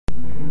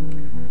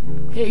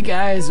Hey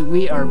guys,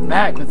 we are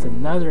back with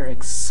another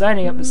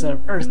exciting episode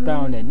of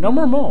EarthBound and no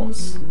more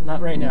moles.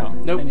 Not right now.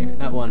 Nope, anyway.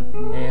 not one.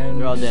 And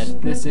they're all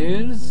dead. This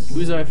is...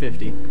 Who's our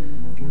 50?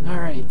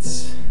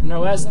 Alright. In our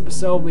last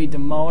episode, we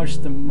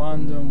demolished the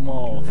Mondo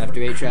Mole.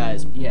 After 8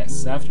 tries.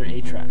 Yes, after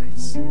 8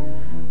 tries.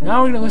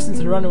 Now we're going to listen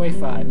to the Runaway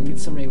Five and get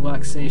some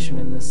relaxation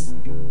in this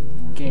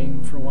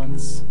game for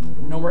once.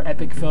 No more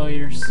epic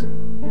failures.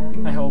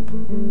 I hope.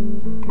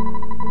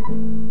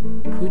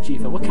 Poochie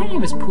Fud. What kind of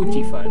name is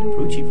Poochie Fud?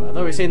 Poochie Fud. I thought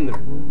we were saying the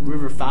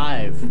River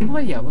 5. Oh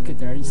yeah, look at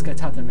there. I just got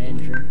to talk to the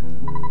manager.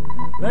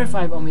 Runaway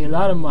Five owe me a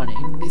lot of money.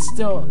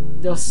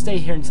 They'll stay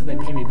here until they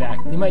pay me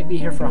back. They might be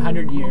here for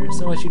 100 years,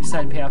 unless you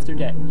decide to pay off their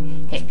debt.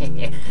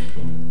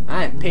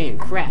 I ain't paying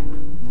crap.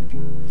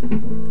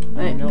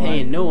 I ain't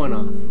paying no one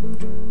off.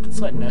 Let's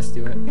let Ness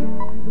do it.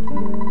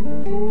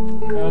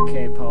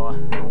 Okay, Paula.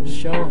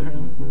 Show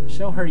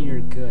her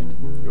you're good.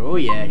 Oh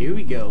yeah, here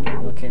we go.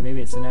 Okay,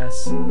 maybe it's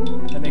Ness.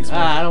 That makes sense.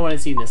 I don't want to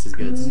see Ness's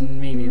goods.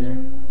 Me neither.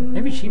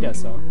 Maybe she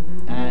does though.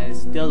 I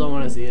still don't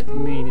want to see it.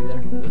 Me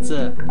neither. Let's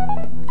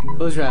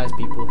close your eyes,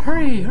 people.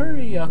 Hurry,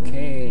 hurry.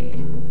 Okay.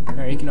 All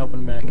right, you can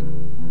open them back.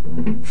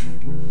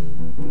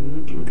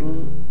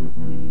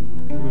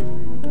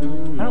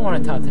 I don't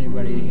want to talk to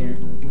anybody in here.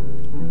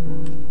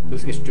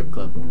 Looks like a strip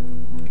club.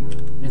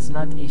 It's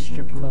not a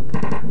strip club.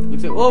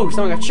 Looks like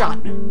someone got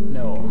shot.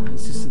 No,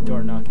 it's just a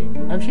door knocking.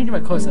 I'm changing my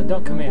clothes so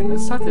don't come in.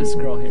 Let's talk to this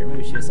girl here.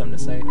 Maybe she has something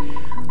to say.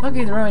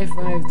 Okay, the Runaway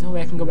Five told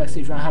me I can go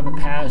backstage when I have a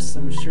pass.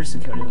 I'm sure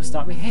security will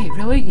stop me. Hey,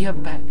 really? You have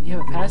a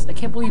pass? I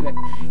can't believe it.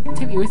 Can you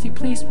take me with you,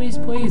 please, please,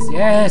 please?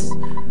 Yes.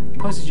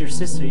 Posted your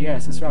sister.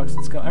 Yes, this rocks.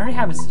 Let's go. I already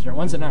have a sister.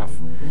 One's enough.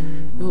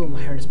 Ooh,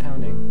 my heart is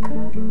pounding.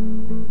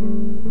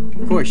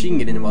 Of course, she can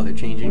get in while they're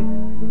changing.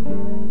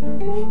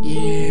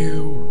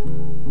 Ew.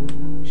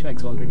 She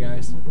likes older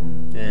guys.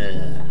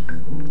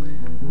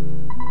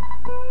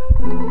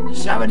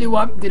 Shabba doo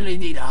wop diddly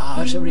dee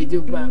da, shabba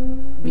doo bop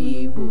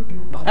bee boop.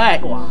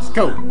 Alright, let's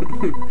go.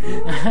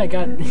 I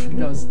got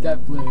those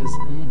debt blues.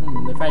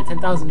 If I had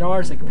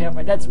 $10,000, I could pay off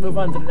my debts, move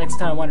on to the next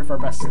time, wonder if our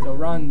best still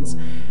runs.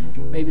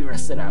 Maybe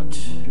rest it out.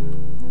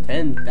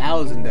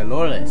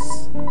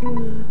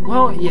 $10,000.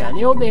 Well, yeah, in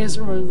the old days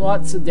there were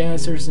lots of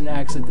dancers and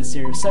acts at this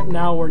here, except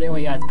now we're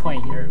only at the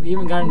point here. We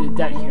even got into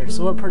debt here,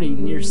 so we're pretty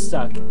near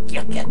stuck.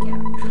 Yeah.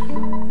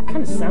 What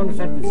kind of sound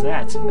effect is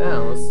that?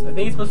 I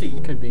think it's supposed to be.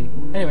 Could be.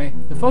 Anyway,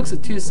 the folks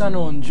at Tucson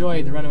will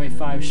enjoy the Runaway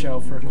Five show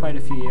for quite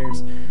a few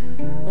years.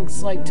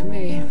 Looks like to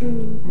me.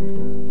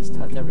 Let's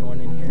talk to everyone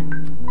in here.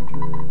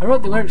 I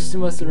wrote the lyrics to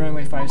most of the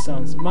Runaway Five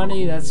songs.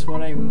 Money, that's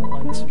what I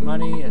want.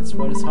 Money, that's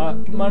what is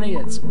hot. Money,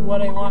 that's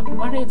what I want.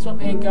 Money, it's what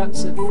me ain't got.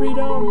 Said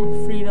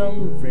freedom,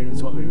 freedom,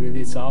 freedom's what we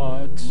really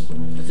thought.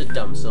 That's a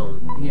dumb song.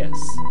 Yes.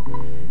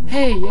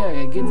 Hey,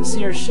 yeah, get to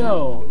see our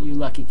show, you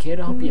lucky kid.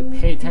 I hope you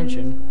pay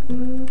attention. I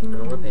don't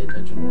want to pay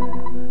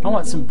attention. I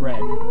want some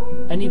bread.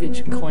 I need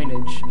a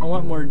coinage. I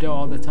want more dough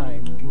all the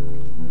time.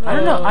 I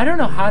don't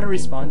know how to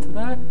respond to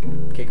that.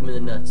 Kick him in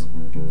the nuts.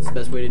 It's the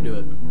best way to do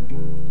it.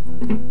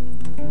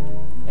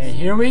 And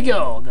here we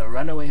go, the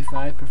Runaway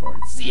Five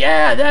performance.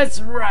 Yeah,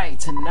 that's right.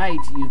 Tonight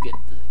you get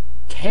the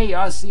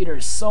Chaos Eater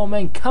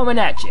Soulman coming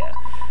at you.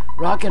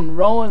 Rock and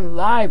rollin'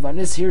 live on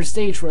this here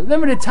stage for a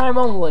limited time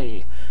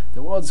only.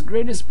 The world's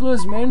greatest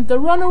bluesmen, the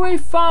Runaway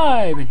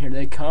Five. And here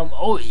they come.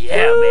 Oh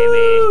yeah,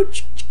 baby.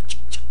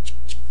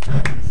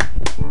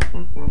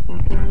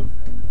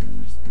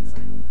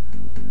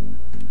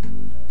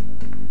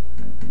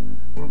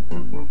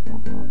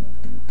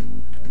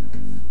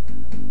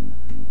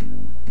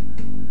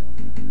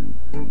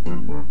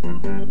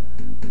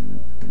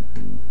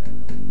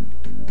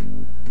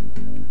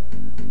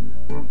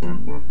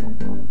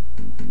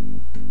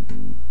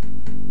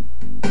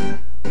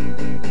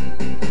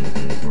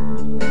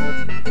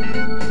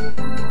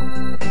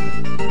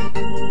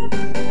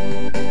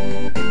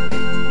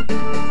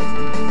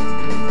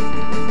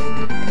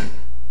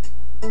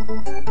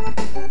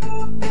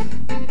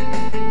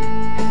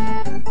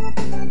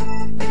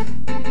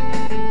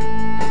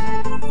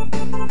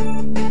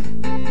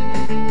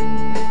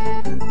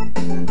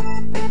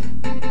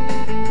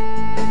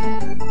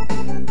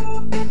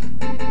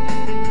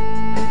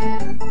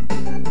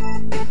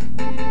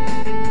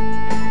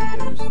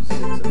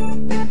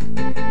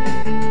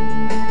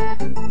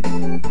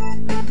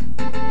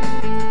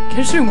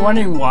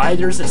 Wondering why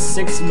there's a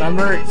 6th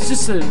member. It's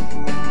just a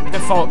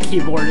default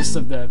keyboardist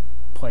of the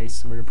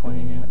place we're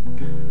pointing at.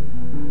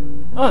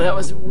 Oh, that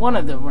was one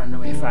of the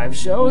Runaway Five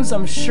shows.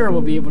 I'm sure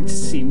we'll be able to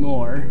see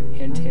more.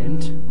 Hint,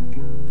 hint.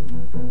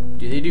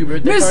 Do they do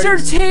birthday Mr.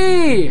 parties?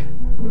 T!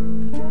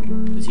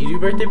 Does he do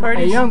birthday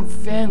parties? A young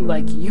fan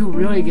like you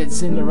really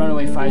gets into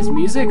Runaway Five's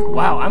music?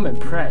 Wow, I'm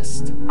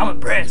impressed. I'm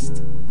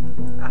impressed.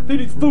 I feel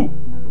it's fool.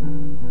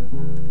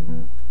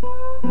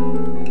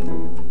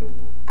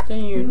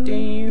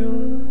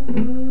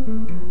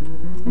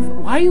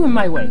 Why are you in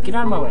my way? Get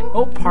out of my way.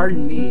 Oh,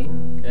 pardon me.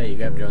 Yeah, you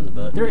grabbed her on the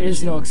butt. There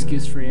is no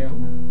excuse for you.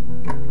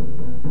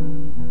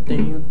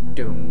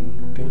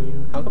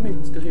 How come you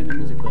can still hear the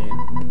music playing?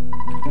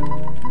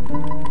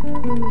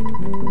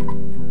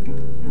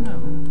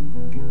 No.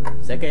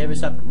 that guy ever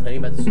stop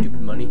complaining about the stupid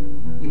money?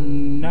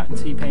 Not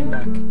until you pay him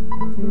back.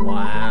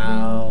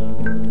 Wow.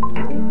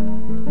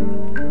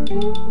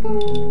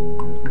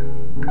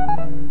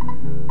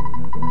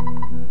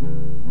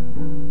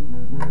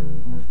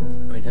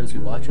 How many times do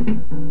we watch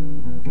him?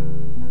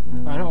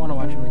 I don't want to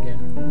watch him again.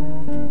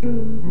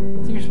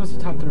 I think you're supposed to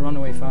talk to the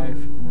Runaway Five.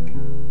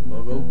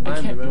 Well, go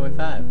find the Runaway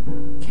Five.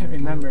 Can't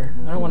remember.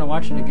 I don't want to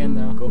watch it again,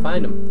 though. Go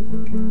find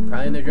them.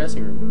 Probably in their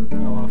dressing room.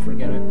 Oh, well,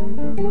 forget it.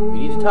 We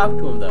need to talk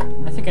to them,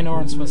 though. I think I know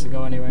where I'm supposed to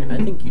go anyway. I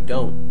think you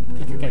don't. I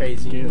think you're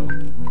crazy. I do.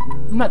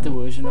 I'm not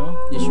delusional.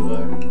 Yes, you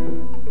are.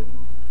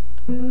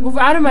 Move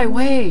out of my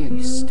way,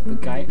 you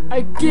stupid guy.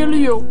 I kill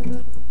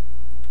you.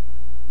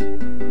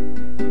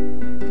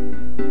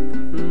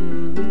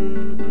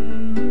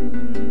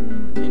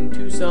 In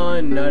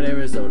Tucson, not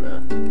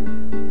Arizona.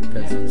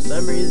 Because for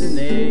some reason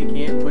they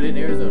can't put it in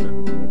Arizona.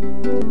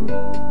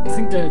 I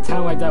think that a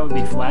town like that would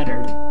be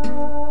flattered.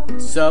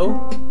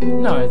 So?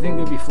 No, I think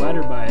they'd be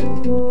flattered by it.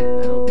 I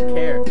don't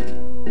care.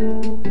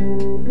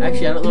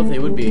 Actually, I don't know if they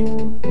would be.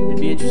 It'd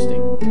be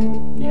interesting.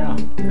 Yeah.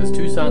 Because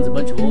Tucson's a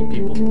bunch of old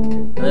people.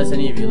 Unless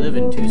any of you live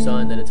in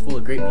Tucson, then it's full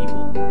of great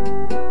people.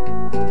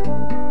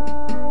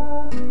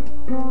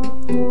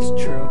 It's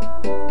true.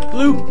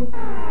 Blue!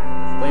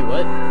 Wait,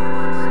 what?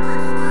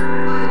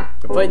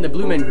 We're fighting the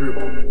Blue Men group.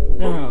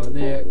 No,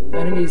 the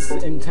enemies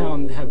in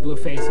town have blue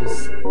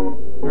faces.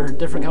 Or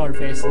different colored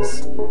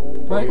faces.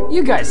 But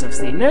you guys have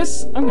seen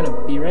this. I'm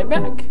gonna be right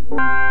back.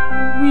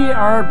 We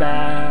are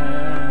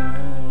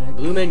back.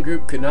 Blue Men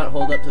group could not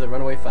hold up to the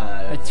Runaway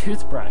Five. A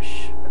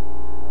toothbrush.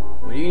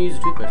 What are you gonna use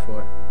a toothbrush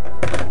for?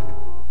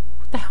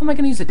 What the hell am I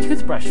gonna use a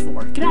toothbrush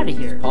for? Get out of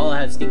here. Paula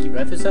had stinky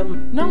breath or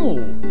something? No.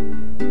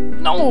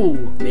 No.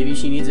 Maybe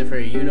she needs it for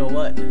you know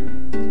what.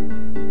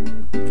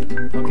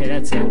 Okay,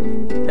 that's it.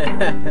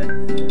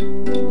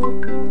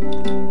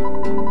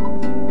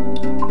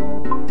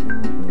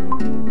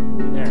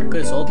 There.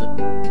 Could have sold it.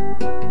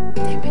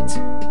 Damn it.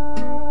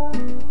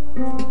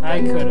 I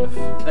could have. I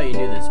thought you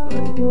knew this, but...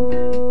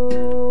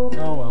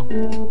 Oh well.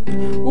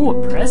 Ooh, a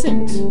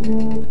present.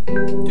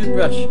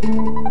 Toothbrush.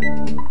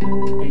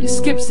 Hey, you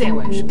skip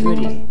sandwich.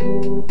 Goodie.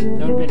 That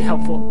would have been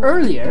helpful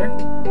earlier.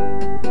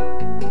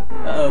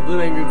 Uh-oh, Blue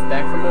Man group's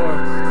back for more.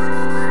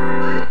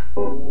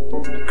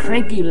 A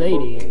cranky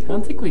lady. I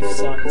don't think we've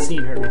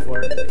seen her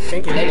before.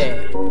 Cranky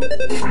lady.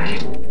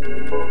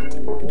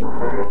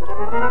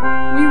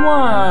 We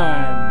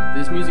won!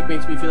 This music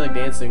makes me feel like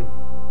dancing.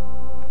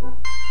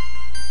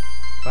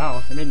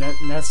 Wow, I made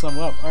Ness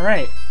level up.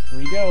 Alright, here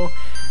we go.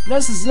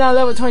 Ness is now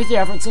level 23,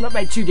 offense went up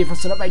by 2,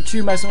 defense went up by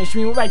 2, maximum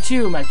HP went by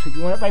 2, max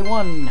PP went up by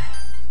 1.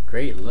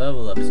 Great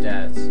level up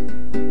stats.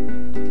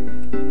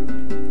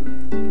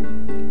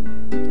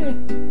 Okay.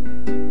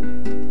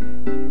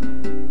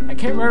 I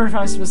can't remember if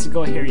I'm supposed to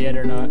go here yet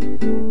or not.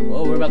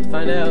 Well, we're about to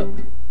find out.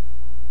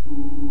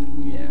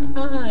 Yeah.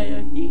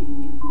 Hi,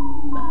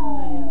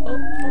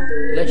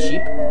 is that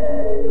sheep?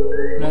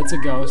 No, it's a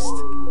ghost.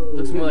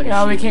 Looks more like a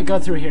No, we sheep. can't go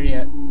through here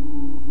yet.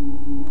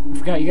 I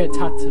forgot, you gotta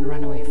talk to the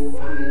Runaway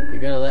Five. You're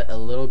gonna let a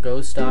little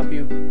ghost stop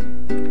you?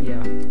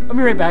 Yeah. I'll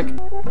be right back.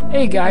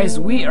 Hey guys,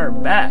 we are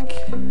back.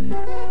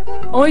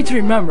 Only to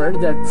remember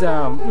that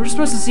we're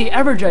supposed to see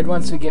Everdred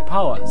once we get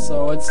Paula,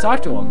 so let's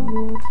talk to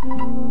him.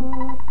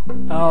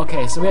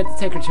 Okay, so we have to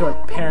take her to her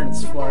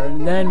parents' floor,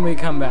 and then we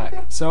come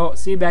back. So,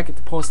 see you back at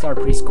the Polestar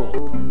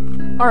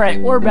preschool.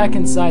 Alright, we're back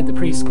inside the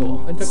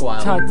preschool. It's took a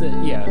while.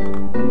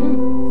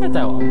 Not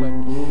that long, but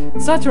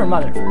let's talk to her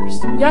mother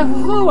first.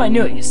 Yahoo! I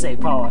knew it, you say,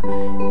 Paula.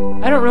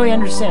 I don't really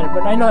understand it,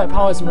 but I know that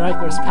Paula's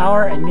miraculous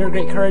power and your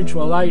great courage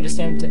will allow you to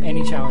stand to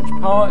any challenge.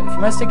 Paula, if you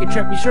must take a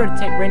trip, be sure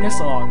to bring this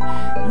along.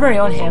 Your very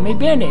own handmade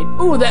band-aid.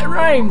 Ooh, that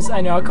rhymes!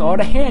 I know, I'll call it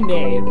a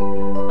hand-aid.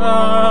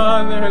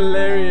 Oh, they're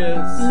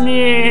hilarious.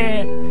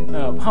 Yeah.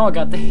 Oh, Paula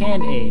got the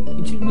hand-aid.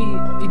 Did you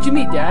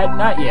meet Dad?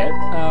 Not yet.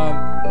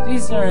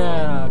 These are,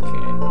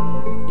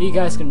 okay. You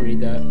guys can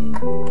read that.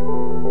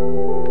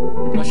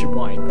 Unless you're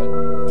blind, but...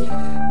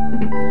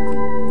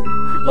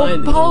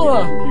 Blind, Oh,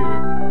 Paula!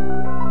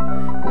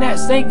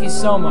 Ness, thank you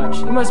so much.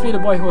 You must be the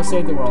boy who will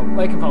save the world,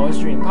 like in Paula's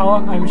dream.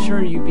 Paula, I'm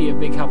sure you'd be a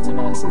big help to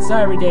Ness. It's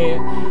not every day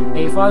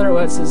a father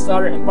lets his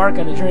daughter embark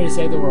on a journey to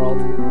save the world.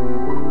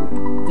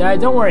 Dad,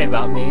 don't worry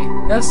about me.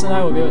 Ness and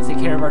I will be able to take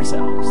care of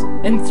ourselves.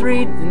 In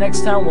 3, the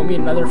next time we'll meet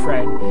another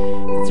friend. If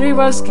the 3 of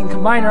us can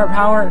combine our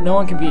power, no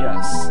one can beat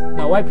us.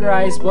 Now wipe your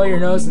eyes, blow your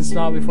nose, and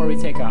smile before we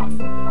take off.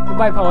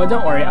 Goodbye, Paula.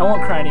 Don't worry, I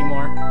won't cry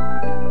anymore.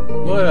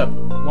 What up?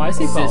 Why is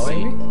he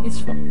following me? He's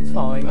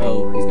following me.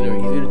 Oh, he's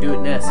gonna do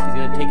it Ness. He's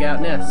gonna take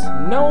out Ness.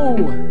 No!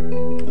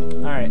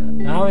 Alright,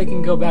 now we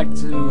can go back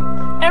to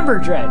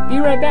Everdred. Be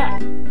right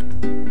back.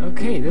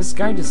 Okay, this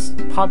guy just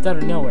popped out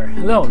of nowhere.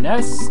 Hello,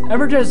 Ness.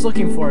 Everdred is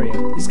looking for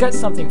you. He's got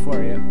something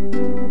for you.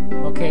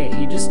 Okay,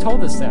 he just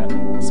told us that.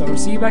 So we'll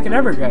see you back at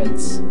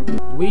Everdred's.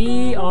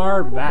 We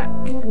are back.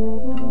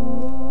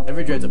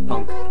 Every dread's a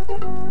punk.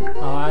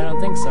 Oh, I don't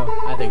think so.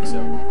 I think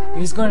so.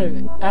 He's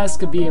going to ask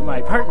to be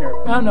my partner.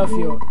 I don't know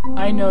if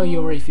I know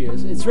you'll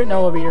refuse. It's written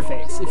all over your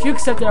face. If you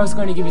accepted, I was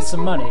going to give you some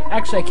money.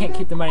 Actually, I can't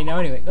keep the money now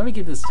anyway. Let me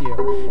give this to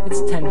you.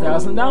 It's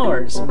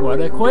 $10,000. What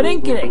a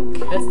quiddink-dink.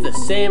 That's the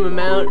same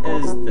amount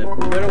as the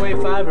Runaway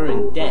Five are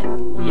in debt.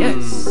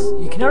 Yes.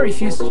 You cannot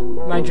refuse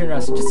my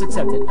generosity. Just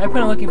accept it. I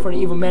plan on looking for an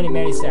evil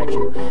Manny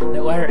statue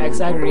that will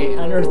X aggregate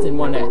unearthed in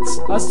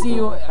 1x. I'll see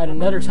you at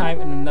another time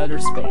in another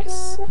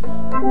space.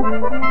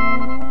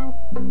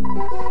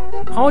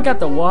 Paula got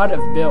the wad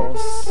of bills.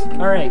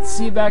 Alright,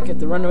 see you back at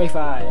the Runaway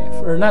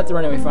Five. Or not the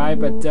Runaway Five,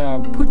 but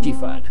Poochie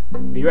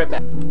Fud. Be right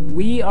back.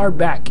 We are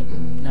back.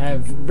 I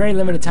have very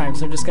limited time,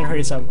 so I'm just gonna hurry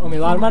this up. Owe me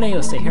a lot of money,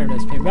 you'll stay here and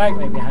just pay back.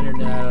 Maybe 100.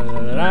 We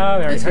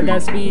already heard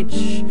that speech.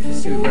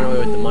 Let's see if we run away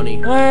with the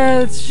money.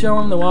 Let's show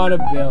him the wad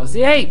of bills.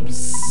 The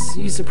apes!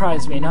 You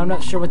surprised me. Now I'm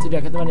not sure what to do.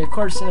 I got the money. Of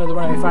course, you know the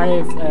Runaway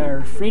Five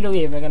are free to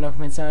leave. I'm gonna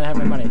convince them to have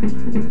my money.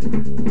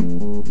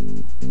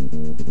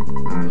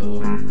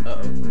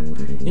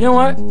 You know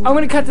what? I'm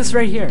gonna cut this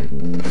right here.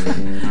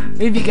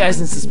 Leave you guys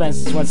in suspense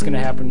as to what's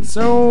gonna happen.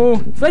 So,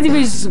 if you like the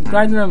video,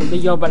 subscribe to the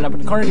yellow button up in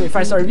the corner. Give me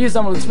 5-star reviews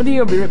down below this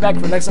video. I'll be right back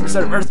for the next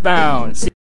episode of EarthBound. See